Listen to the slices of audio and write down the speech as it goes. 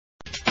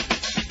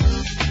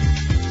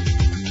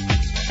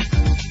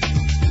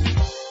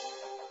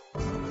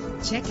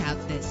Check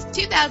out this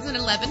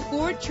 2011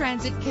 Ford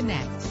Transit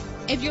Connect.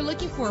 If you're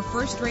looking for a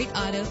first-rate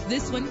auto,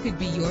 this one could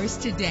be yours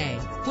today.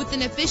 With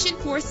an efficient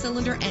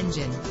 4-cylinder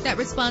engine that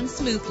responds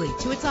smoothly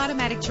to its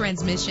automatic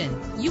transmission,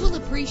 you will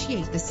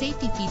appreciate the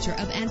safety feature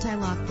of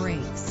anti-lock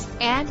brakes.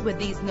 And with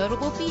these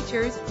notable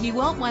features, you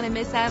won't want to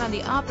miss out on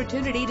the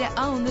opportunity to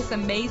own this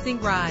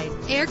amazing ride.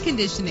 Air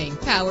conditioning,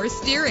 power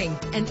steering,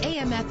 and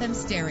AM/FM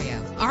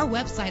stereo. Our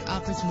website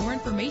offers more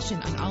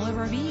information on all of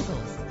our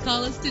vehicles.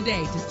 Call us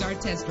today to start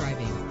test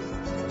driving.